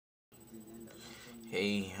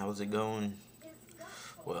Hey, how's it going?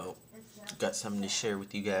 Well, got something to share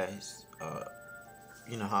with you guys.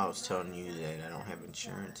 You know how I was telling you that I don't have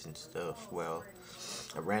insurance and stuff? Well,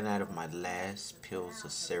 I ran out of my last pills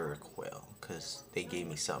of seroquel because they gave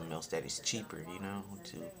me something else that is cheaper,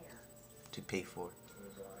 to pay for.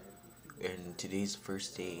 And today's the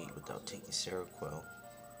first day without taking seroquel.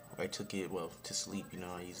 I took it, well, to sleep,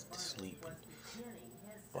 I used it to sleep. And,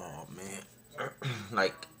 oh, man.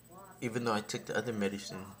 Like, even though I took the other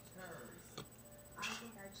medicine,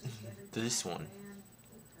 this one,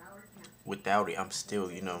 without it, I'm still,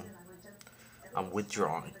 I'm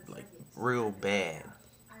withdrawing, like, real bad.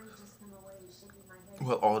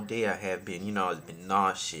 Well, all day I have been, I've been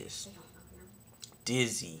nauseous,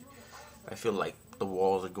 dizzy. I feel like the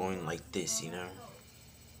walls are going like this,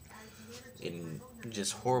 and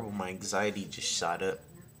just horrible. My anxiety just shot up,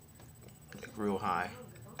 like, real high.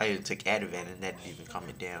 I even took Ativan and that didn't even calm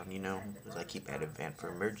it down, because I keep Ativan for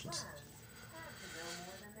emergencies.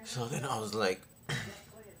 So then I was like,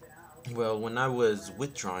 well, when I was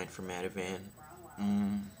withdrawing from Ativan,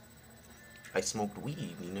 I smoked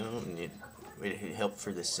weed, and it helped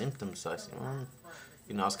for the symptoms. So I said, well,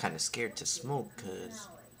 I was kind of scared to smoke because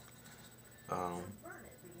um,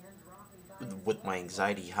 with my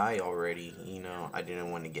anxiety high already, I didn't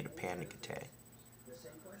want to get a panic attack.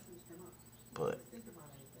 But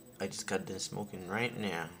I just got done smoking right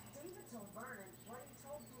now,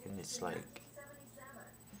 and it's like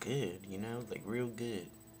good, like real good.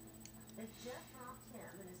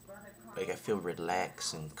 Like I feel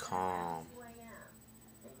relaxed and calm.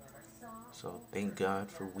 So thank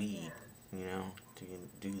God for weed, to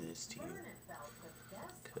do this to you.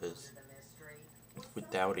 Because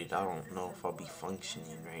without it, I don't know if I'll be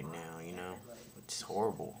functioning right now. It's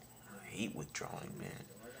horrible. I hate withdrawing, man.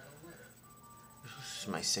 This is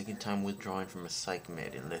my second time withdrawing from a psych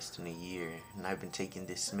med in less than a year. And I've been taking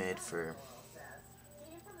this med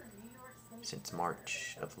since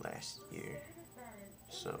March of last year.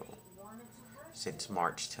 So, since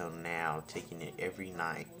March till now, taking it every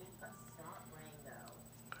night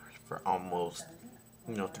for almost,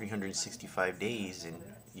 365 days, and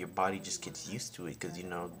your body just gets used to it because,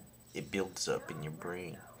 it builds up in your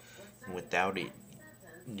brain. And without it,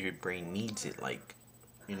 your brain needs it like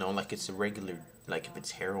it's a regular, like if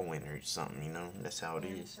it's heroin or something, that's how it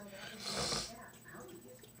is.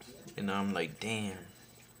 And I'm like, damn.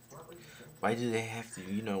 Why do they have to,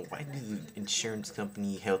 why do the insurance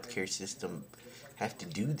company, healthcare system have to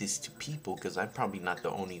do this to people? Because I'm probably not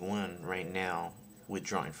the only one right now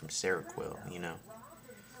withdrawing from seroquel,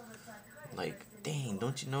 Like, dang,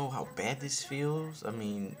 don't you know how bad this feels? I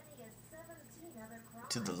mean,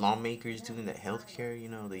 to the lawmakers doing the healthcare,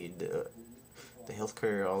 the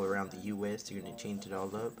healthcare all around the U.S., they're going to change it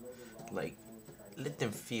all up. Like, let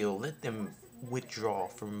them withdraw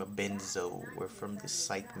from a benzo or from the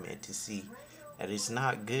psych med to see that it's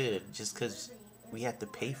not good just because we have to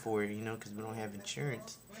pay for it, because we don't have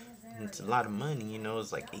insurance. And it's a lot of money,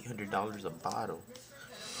 it's like $800 a bottle.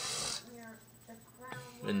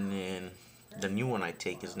 And then the new one I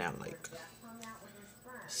take is now like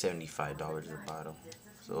 $75 a bottle.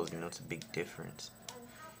 So, it's a big difference.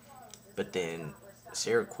 But then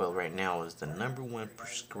seroquel right now is the number one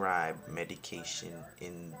prescribed medication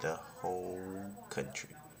in the whole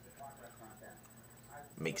country.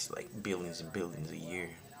 Makes like billions and billions a year.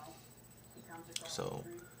 So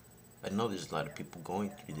I know there's a lot of people going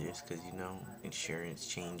through this because, insurance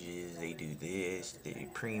changes, they do this, the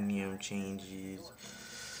premium changes.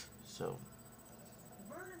 So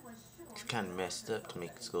it's kind of messed up to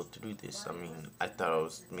make us go through this. I mean, I thought I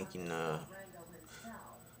was making a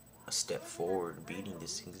step forward beating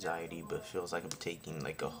this anxiety, but it feels like I'm taking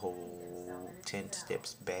like a whole 10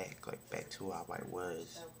 steps back, like back to how I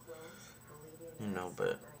was.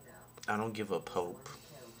 But I don't give up hope.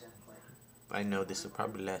 I know this will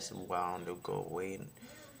probably last a while and it'll go away, and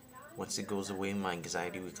once it goes away, my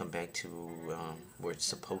anxiety will come back to where it's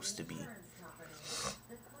supposed to be.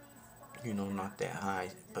 Not that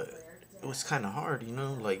high, but it was kind of hard,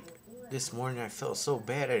 like this morning I felt so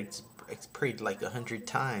bad. I prayed like 100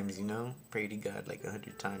 times, prayed to God like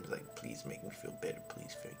 100 times, like, please make me feel better,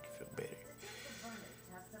 please make me feel better.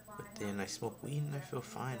 But then I smoke weed and I feel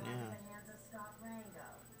fine now.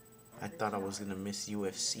 I thought I was gonna miss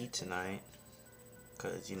UFC tonight,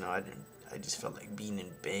 cause I just felt like being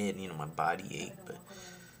in bed, my body ached. But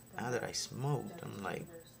now that I smoked, I'm like,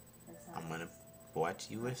 I'm gonna watch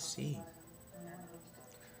UFC.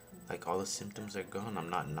 Like, all the symptoms are gone. I'm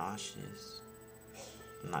not nauseous,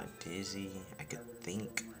 I'm not dizzy, I could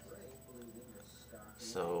think.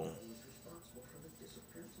 So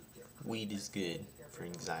weed is good for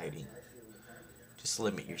anxiety. Just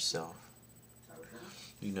limit yourself.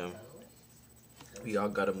 You know, we all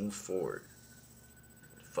gotta move forward.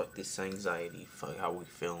 Fuck this anxiety. Fuck how we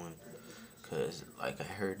feeling. Cause like I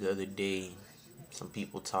heard the other day, some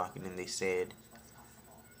people talking and they said,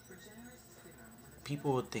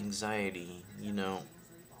 people with anxiety,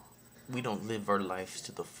 we don't live our lives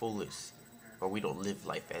to the fullest. Or we don't live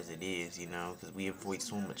life as it is, because we avoid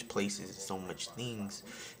so much places and so much things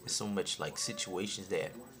and so much like situations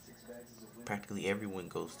that practically everyone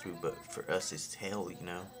goes through, but for us it's hell.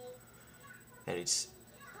 That it's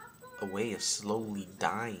a way of slowly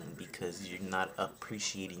dying because you're not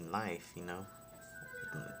appreciating life.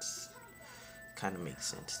 It's kind of makes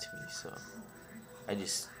sense to me, so I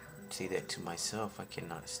just say that to myself. I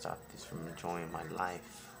cannot stop this from enjoying my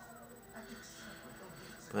life.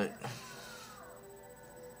 But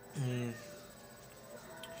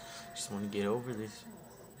just want to get over this.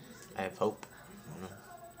 I have hope.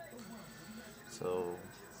 So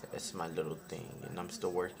that's my little thing, and I'm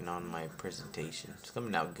still working on my presentation. It's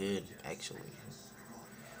coming out good, actually.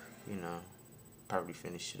 Probably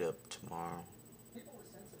finish it up tomorrow.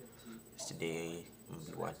 It's today. I'm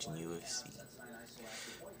gonna be watching UFC.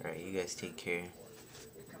 Alright, you guys take care.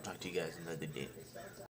 Talk to you guys another day.